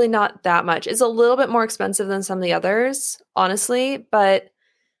just really not that much. It's a little bit more expensive than some of the others, honestly, but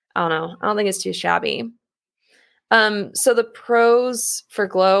I don't know. I don't think it's too shabby. So the pros for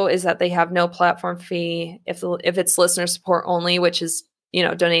Glow is that they have no platform fee if it's listener support only, which is,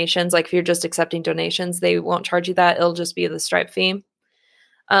 donations. Like if you're just accepting donations, they won't charge you that. It'll just be the Stripe fee.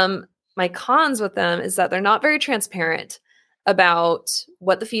 My cons with them is that they're not very transparent about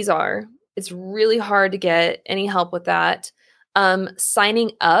what the fees are. It's really hard to get any help with that.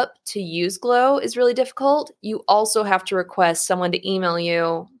 Signing up to use Glow is really difficult. You also have to request someone to email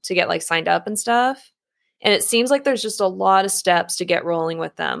you to get like signed up and stuff. And it seems like there's just a lot of steps to get rolling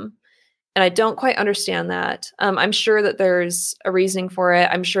with them. And I don't quite understand that. I'm sure that there's a reasoning for it.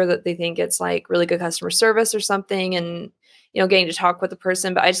 I'm sure that they think it's like really good customer service or something, and getting to talk with the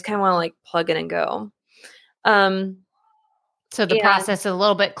person, but I just kind of want to like plug in and go. So the process is a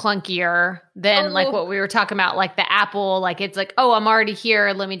little bit clunkier than like what we were talking about, like the Apple, like it's like, oh, I'm already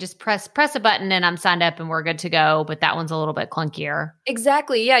here. Let me just press a button and I'm signed up and we're good to go. But that one's a little bit clunkier.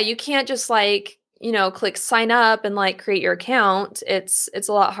 Exactly. Yeah. You can't just like, click sign up and like create your account. It's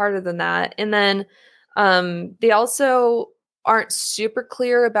a lot harder than that. And then they also aren't super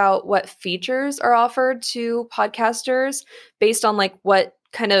clear about what features are offered to podcasters based on like what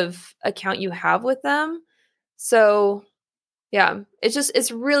kind of account you have with them. So yeah,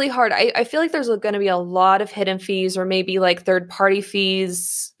 it's really hard. I feel like there's going to be a lot of hidden fees, or maybe like third party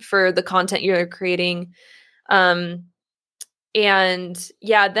fees for the content you're creating. And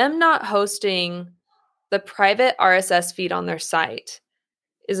yeah, them not hosting the private RSS feed on their site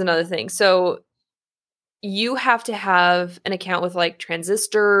is another thing. So you have to have an account with like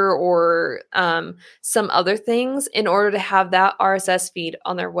Transistor or some other things in order to have that RSS feed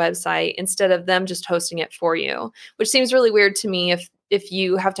on their website instead of them just hosting it for you, which seems really weird to me if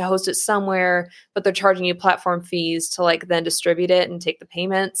you have to host it somewhere, but they're charging you platform fees to like then distribute it and take the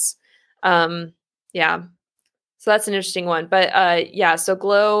payments. Yeah. So that's an interesting one. But yeah, so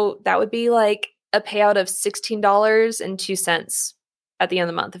Glow, that would be like a payout of $16.02 at the end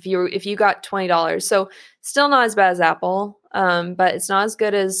of the month if you got $20. So still not as bad as Apple, but it's not as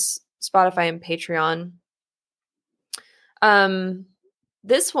good as Spotify and Patreon.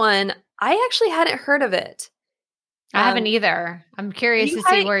 This one, I actually hadn't heard of it. I haven't either. I'm curious to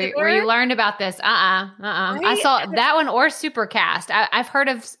see where you learned about this. I saw that one or Supercast. I've heard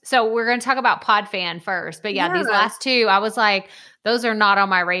of, so we're going to talk about PodFan first, but yeah, these last two, I was like, those are not on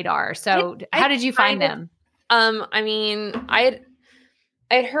my radar. So how did you find them? I mean, I'd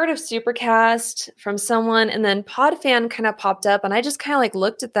heard of Supercast from someone, and then PodFan kind of popped up, and I just kind of like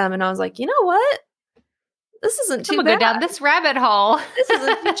looked at them and I was like, you know what? This isn't too bad. Go down this rabbit hole. This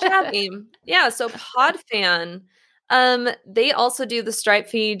isn't too shabby. Yeah, so PodFan, they also do the Stripe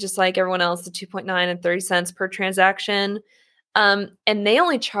fee, just like everyone else, the 2.9 and 30 cents per transaction. And they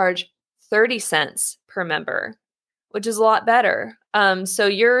only charge 30 cents per member, which is a lot better. So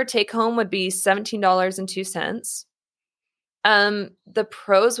your take home would be $17.02. The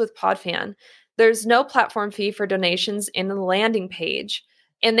pros with PodFan, there's no platform fee for donations in the landing page.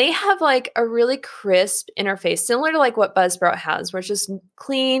 And they have like a really crisp interface, similar to like what Buzzsprout has, where it's just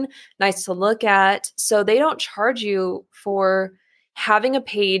clean, nice to look at. So they don't charge you for having a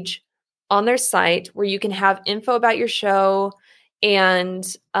page on their site where you can have info about your show and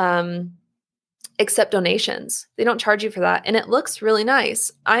accept donations. They don't charge you for that. And it looks really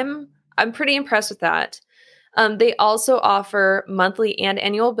nice. I'm pretty impressed with that. They also offer monthly and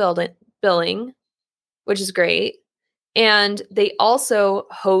annual billing, which is great. And they also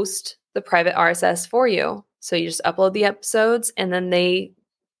host the private RSS for you. So you just upload the episodes and then they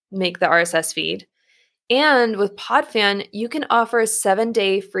make the RSS feed. And with Podfan, you can offer a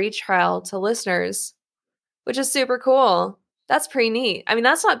 7-day free trial to listeners, which is super cool. That's pretty neat. I mean,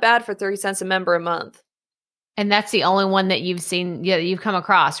 that's not bad for 30 cents a member a month. And that's the only one that you've seen, you've come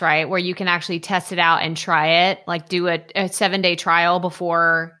across, right? Where you can actually test it out and try it, like do a 7-day trial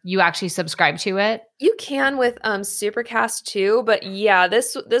before you actually subscribe to it. You can with Supercast too, but yeah,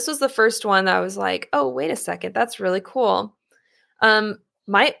 this was the first one that I was like, oh, wait a second, that's really cool.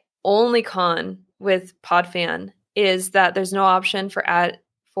 My only con with Podfan is that there's no option for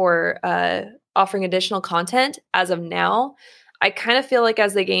offering additional content as of now. I kind of feel like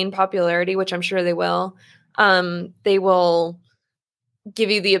as they gain popularity, which I'm sure they will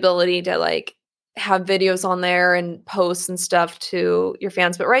give you the ability to like have videos on there and posts and stuff to your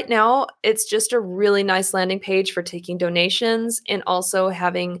fans. But right now, it's just a really nice landing page for taking donations and also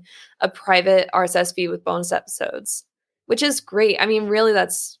having a private RSS feed with bonus episodes, which is great. I mean, really,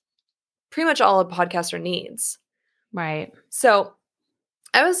 that's pretty much all a podcaster needs. Right. So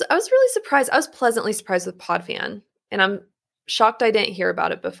I was really surprised. I was pleasantly surprised with Podfan, and I'm shocked I didn't hear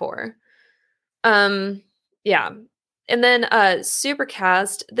about it before. Yeah. And then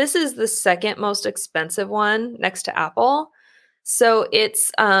Supercast, this is the second most expensive one next to Apple. So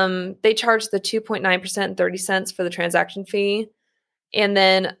it's they charge the 2.9% and 30 cents for the transaction fee, and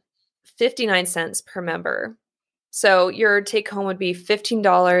then 59 cents per member. So your take home would be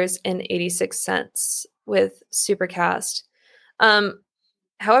 $15.86 with Supercast.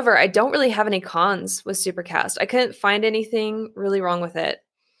 However, I don't really have any cons with Supercast. I couldn't find anything really wrong with it.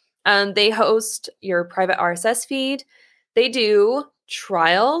 They host your private RSS feed. They do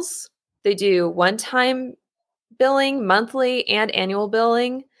trials. They do one-time billing, monthly and annual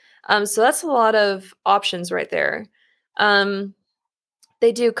billing. So that's a lot of options right there.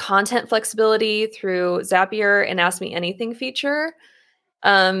 They do content flexibility through Zapier and Ask Me Anything feature.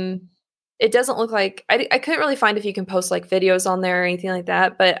 It doesn't look like I couldn't really find if you can post like videos on there or anything like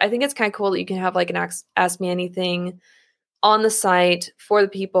that, but I think it's kind of cool that you can have like an Ask Me Anything on the site for the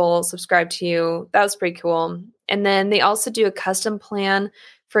people subscribe to you. That was pretty cool. And then they also do a custom plan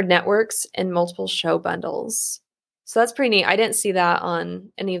for networks and multiple show bundles. So that's pretty neat. I didn't see that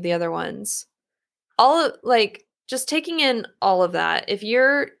on any of the other ones. Just taking in all of that, if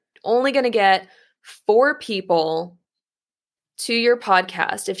you're only going to get 4 people to your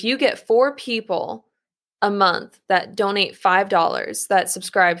podcast, if you get 4 people a month that donate $5, that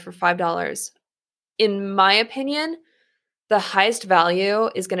subscribe for $5, in my opinion, the highest value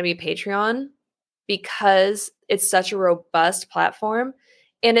is going to be Patreon because it's such a robust platform.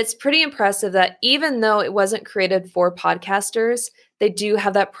 And it's pretty impressive that even though it wasn't created for podcasters, they do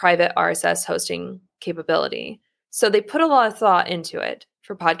have that private RSS hosting capability. So they put a lot of thought into it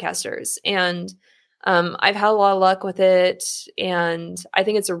for podcasters. And I've had a lot of luck with it. And I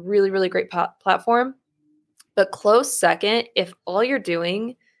think it's a really, really great platform. But close second, if all you're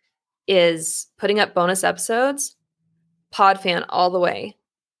doing is putting up bonus episodes, Podfan all the way.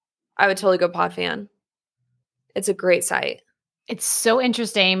 I would totally go Podfan. It's a great site. It's so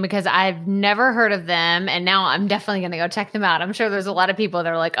interesting because I've never heard of them, and now I'm definitely going to go check them out. I'm sure there's a lot of people that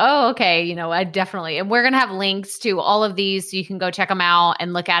are like, oh, okay, I definitely, and we're going to have links to all of these so you can go check them out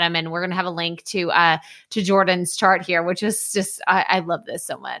and look at them. And we're going to have a link to Jordan's chart here, which is just, I love this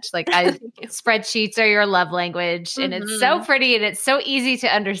so much. Like spreadsheets are your love language, and it's so pretty and it's so easy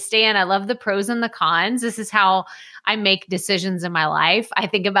to understand. I love the pros and the cons. This is how I make decisions in my life. I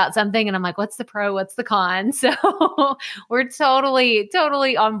think about something and I'm like, what's the pro? What's the con? So we're totally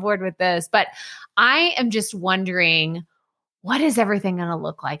on board with this. But I am just wondering, what is everything going to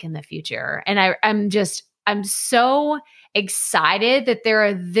look like in the future? And I'm so excited that there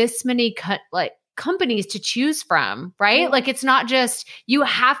are this many companies to choose from, right? Mm-hmm. Like it's not just, you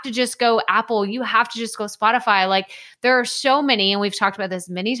have to just go Apple, you have to just go Spotify. Like there are so many, and we've talked about this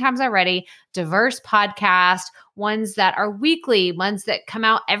many times already, diverse podcasts, ones that are weekly, ones that come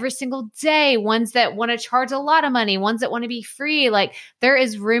out every single day, ones that want to charge a lot of money, ones that want to be free. Like there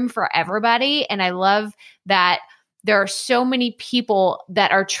is room for everybody. And I love that there are so many people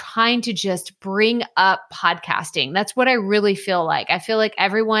that are trying to just bring up podcasting. That's what I really feel like. I feel like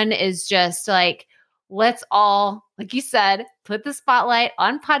everyone is just like, let's all, like you said, put the spotlight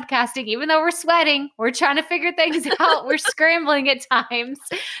on podcasting. Even though we're sweating, we're trying to figure things out. We're scrambling at times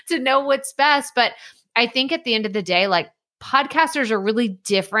to know what's best. But I think at the end of the day, like podcasters are really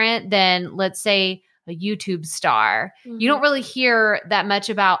different than, let's say, a YouTube star. Mm-hmm. You don't really hear that much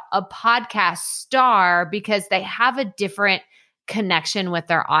about a podcast star because they have a different connection with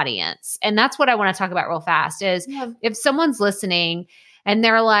their audience. And that's what I want to talk about real fast is if someone's listening and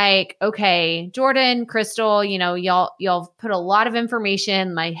they're like, okay, Jordan, Crystal, y'all put a lot of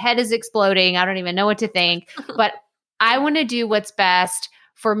information. My head is exploding. I don't even know what to think, but I want to do what's best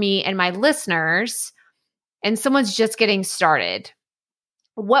for me and my listeners. And someone's just getting started.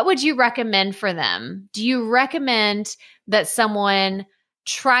 What would you recommend for them? Do you recommend that someone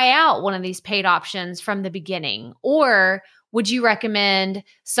try out one of these paid options from the beginning? Or would you recommend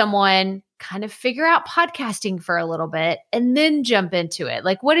someone kind of figure out podcasting for a little bit and then jump into it?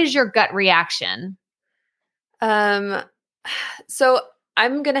 Like, what is your gut reaction? So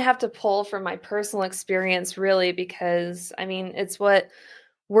I'm going to have to pull from my personal experience really, because it's what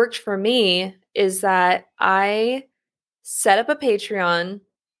worked for me is that I set up a Patreon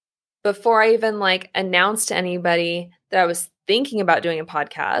before I even announced to anybody that I was thinking about doing a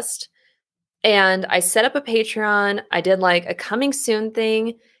podcast. And I set up a Patreon. I did a coming soon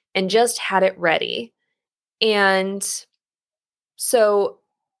thing and just had it ready. And so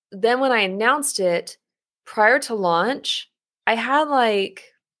then when I announced it prior to launch, I had I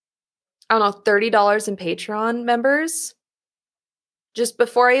don't know, $30 in Patreon members just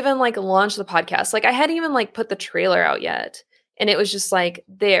before I even launched the podcast. I hadn't even put the trailer out yet. And it was just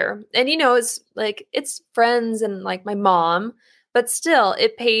there. And it's friends and my mom, but still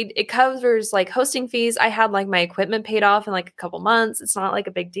it covers hosting fees. I had my equipment paid off in a couple months. It's not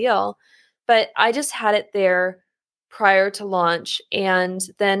a big deal, but I just had it there prior to launch. And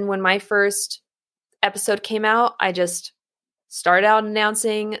then when my first episode came out, I just started out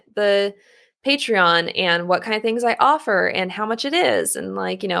announcing the Patreon and what kind of things I offer and how much it is. And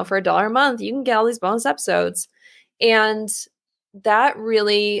for $1 a month, you can get all these bonus episodes. And that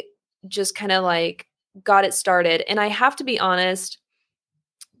really just kind of got it started. And I have to be honest,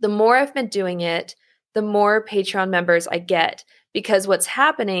 the more I've been doing it, the more Patreon members I get, because what's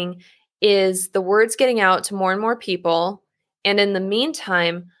happening is the word's getting out to more and more people. And in the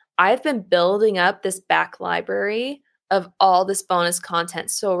meantime, I've been building up this back library of all this bonus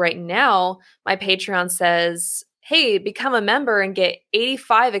content. So right now, my Patreon says, hey, become a member and get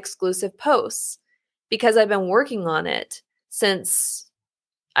 85 exclusive posts, because I've been working on it since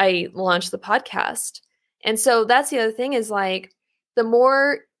I launched the podcast. And so that's the other thing is the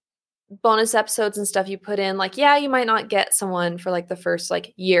more bonus episodes and stuff you put in, you might not get someone for the first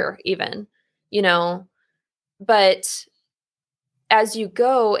year even, but as you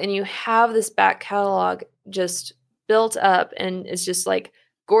go and you have this back catalog just built up and it's just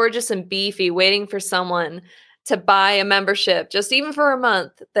gorgeous and beefy waiting for someone to buy a membership just even for a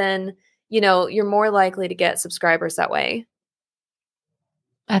month, then you're more likely to get subscribers that way.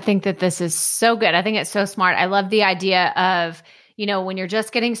 I think that this is so good. I think it's so smart. I love the idea of, when you're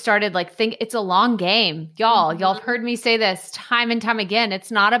just getting started, think it's a long game. Y'all have heard me say this time and time again. It's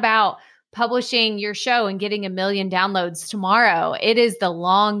not about publishing your show and getting 1 million downloads tomorrow. It is the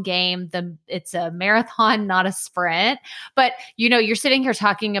long game. It's a marathon, not a sprint. But, you're sitting here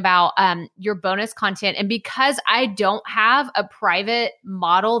talking about your bonus content. And because I don't have a private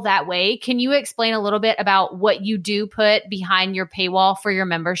model that way, can you explain a little bit about what you do put behind your paywall for your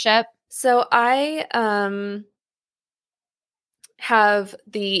membership? So I have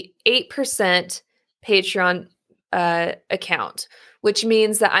the 8% Patreon account, which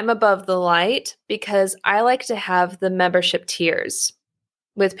means that I'm above the light because I like to have the membership tiers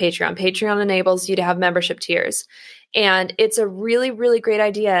with Patreon. Patreon enables you to have membership tiers. And it's a really, really great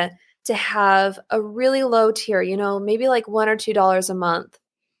idea to have a really low tier, maybe $1 or $2 a month.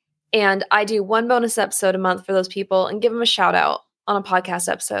 And I do one bonus episode a month for those people and give them a shout out on a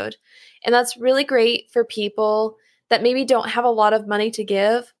podcast episode. And that's really great for people that maybe don't have a lot of money to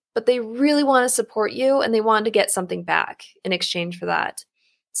give, but they really want to support you and they want to get something back in exchange for that.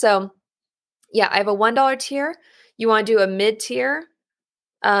 So yeah, I have a $1 tier. You want to do a mid tier.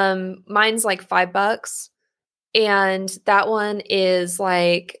 Mine's $5. And that one is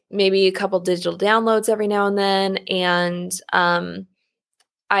maybe a couple digital downloads every now and then. And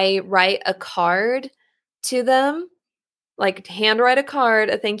I write a card to them, handwrite a card,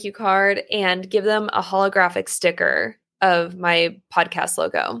 a thank you card, and give them a holographic sticker of my podcast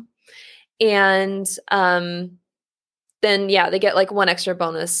logo. And then, they get one extra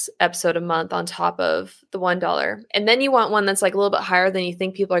bonus episode a month on top of the $1. And then you want one that's a little bit higher than you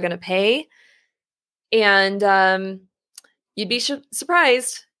think people are going to pay. And you'd be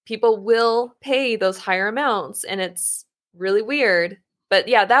surprised. People will pay those higher amounts. And it's really weird. But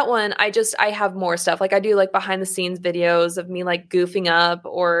yeah, that one, I have more stuff. I do behind the scenes videos of me goofing up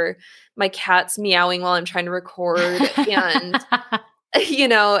or my cat's meowing while I'm trying to record. And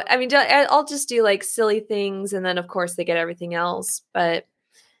I mean, I'll just do like silly things, and then of course they get everything else. But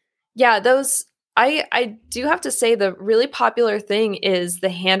yeah, those I do have to say the really popular thing is the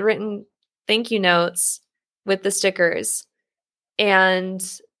handwritten thank you notes with the stickers. And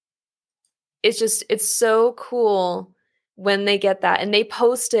it's so cool when they get that and they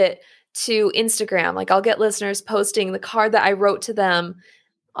post it to Instagram. Like I'll get listeners posting the card that I wrote to them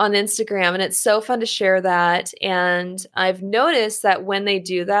on Instagram, and it's so fun to share that. And I've noticed that when they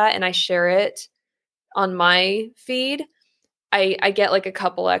do that and I share it on my feed, I get like a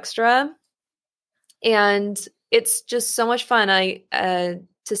couple extra, and it's just so much fun.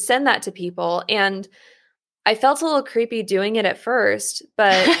 To send that to people, and I felt a little creepy doing it at first,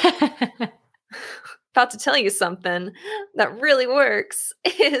 but about to tell you something that really works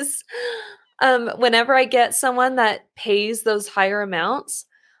is whenever I get someone that pays those higher amounts,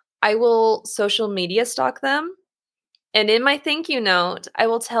 I will social media stalk them. And in my thank you note, I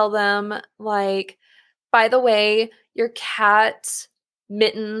will tell them, like, by the way, your cat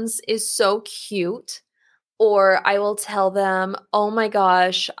Mittens is so cute. Or I will tell them, oh my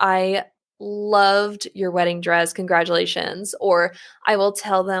gosh, I loved your wedding dress. Congratulations. Or I will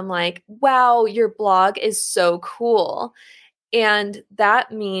tell them, like, wow, your blog is so cool. And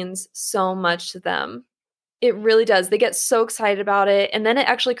that means so much to them. It really does. They get so excited about it. And then it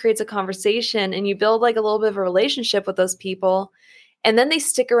actually creates a conversation, and you build like a little bit of a relationship with those people. And then they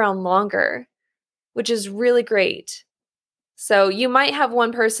stick around longer, which is really great. So you might have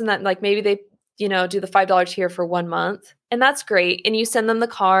one person that like maybe they do the $5 tier for 1 month, and that's great. And you send them the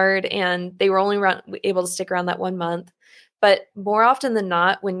card and they were only able to stick around that 1 month. But more often than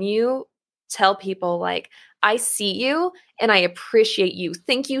not, when you tell people like, I see you and I appreciate you,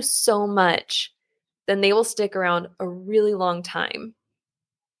 thank you so much, then they will stick around a really long time.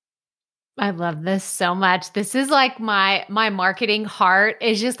 I love this so much. This is like my marketing heart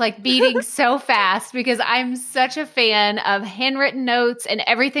is just like beating so fast because I'm such a fan of handwritten notes, and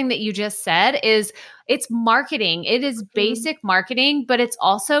everything that you just said it's marketing. It is basic marketing, but it's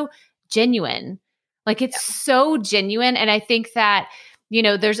also genuine. Like it's so genuine. And I think that,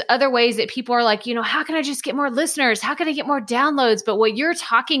 there's other ways that people are like, how can I just get more listeners? How can I get more downloads? But what you're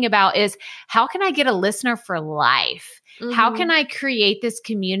talking about is how can I get a listener for life? Mm-hmm. How can I create this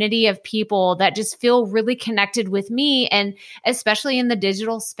community of people that just feel really connected with me? And especially in the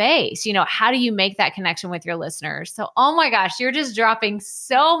digital space, how do you make that connection with your listeners? So, oh my gosh, you're just dropping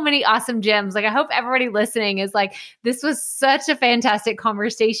so many awesome gems. Like I hope everybody listening is like, this was such a fantastic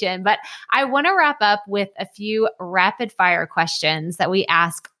conversation, but I want to wrap up with a few rapid fire questions that we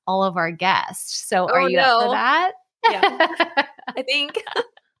ask all of our guests. So are you up for that? Yeah, I think.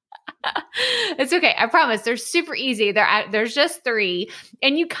 It's okay. I promise. They're super easy. There's just 3.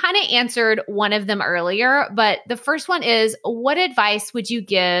 And you kind of answered one of them earlier, but the first one is, what advice would you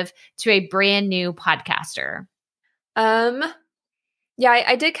give to a brand new podcaster? Yeah,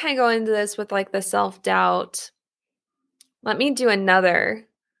 I did kind of go into this with like the self-doubt. Let me do another.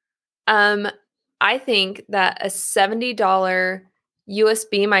 I think that a $70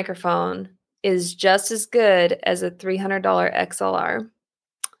 USB microphone is just as good as a $300 XLR.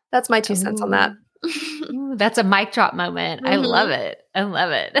 That's my 2 cents on that. Ooh, that's a mic drop moment. Mm-hmm. I love it.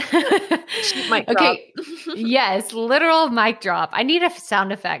 Mic drop. Okay. Yes, literal mic drop. I need a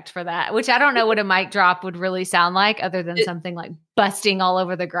sound effect for that, which I don't know what a mic drop would really sound like other than something like busting all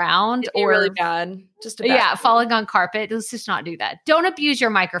over the ground or really bad. Just a bad falling on carpet. Let's just not do that. Don't abuse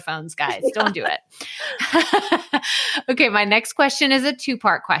your microphones, guys. Yeah. Don't do it. Okay, my next question is a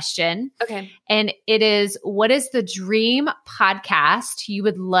 2-part question. Okay. And it is, what is the dream podcast you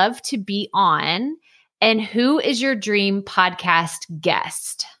would love to be on? And who is your dream podcast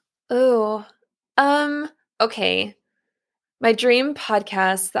guest? Oh, okay. My dream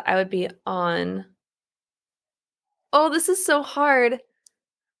podcast that I would be on. Oh, this is so hard.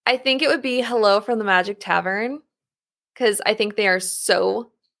 I think it would be Hello from the Magic Tavern, because I think they are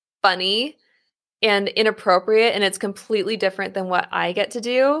so funny and inappropriate, and it's completely different than what I get to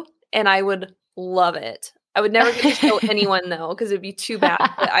do, and I would love it. I would never get to show anyone though, because it would be too bad,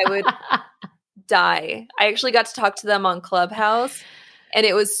 but I would die. I actually got to talk to them on Clubhouse, and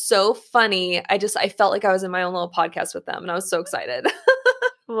it was so funny. I felt like I was in my own little podcast with them, and I was so excited.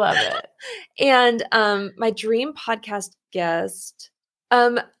 Love it. And my dream podcast guest,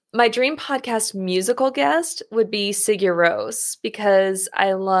 my dream podcast musical guest would be Sigur Rós, because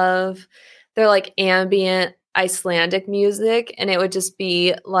I love their like ambient Icelandic music, and it would just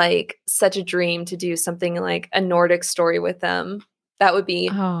be like such a dream to do something like a Nordic story with them. That would be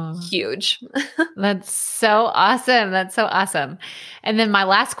huge. That's so awesome. That's so awesome. And then my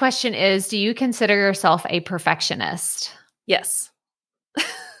last question is, do you consider yourself a perfectionist? Yes.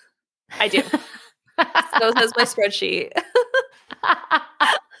 I do. So says my spreadsheet.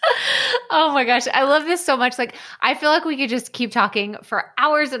 Oh my gosh. I love this so much. Like, I feel like we could just keep talking for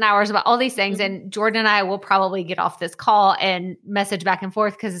hours and hours about all these things. And Jordan and I will probably get off this call and message back and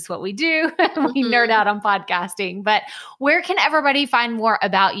forth because it's what we do. We nerd out on podcasting. But where can everybody find more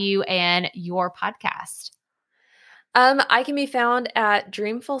about you and your podcast? I can be found at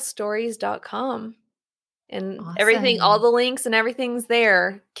dreamfulstories.com. And Awesome. everything, all the links and everything's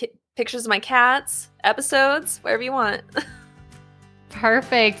there. Pictures of my cats, episodes, whatever you want.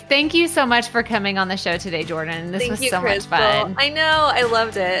 Perfect. Thank you so much for coming on the show today, Jordan. This was so much fun. I know. I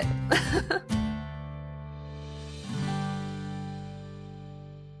loved it.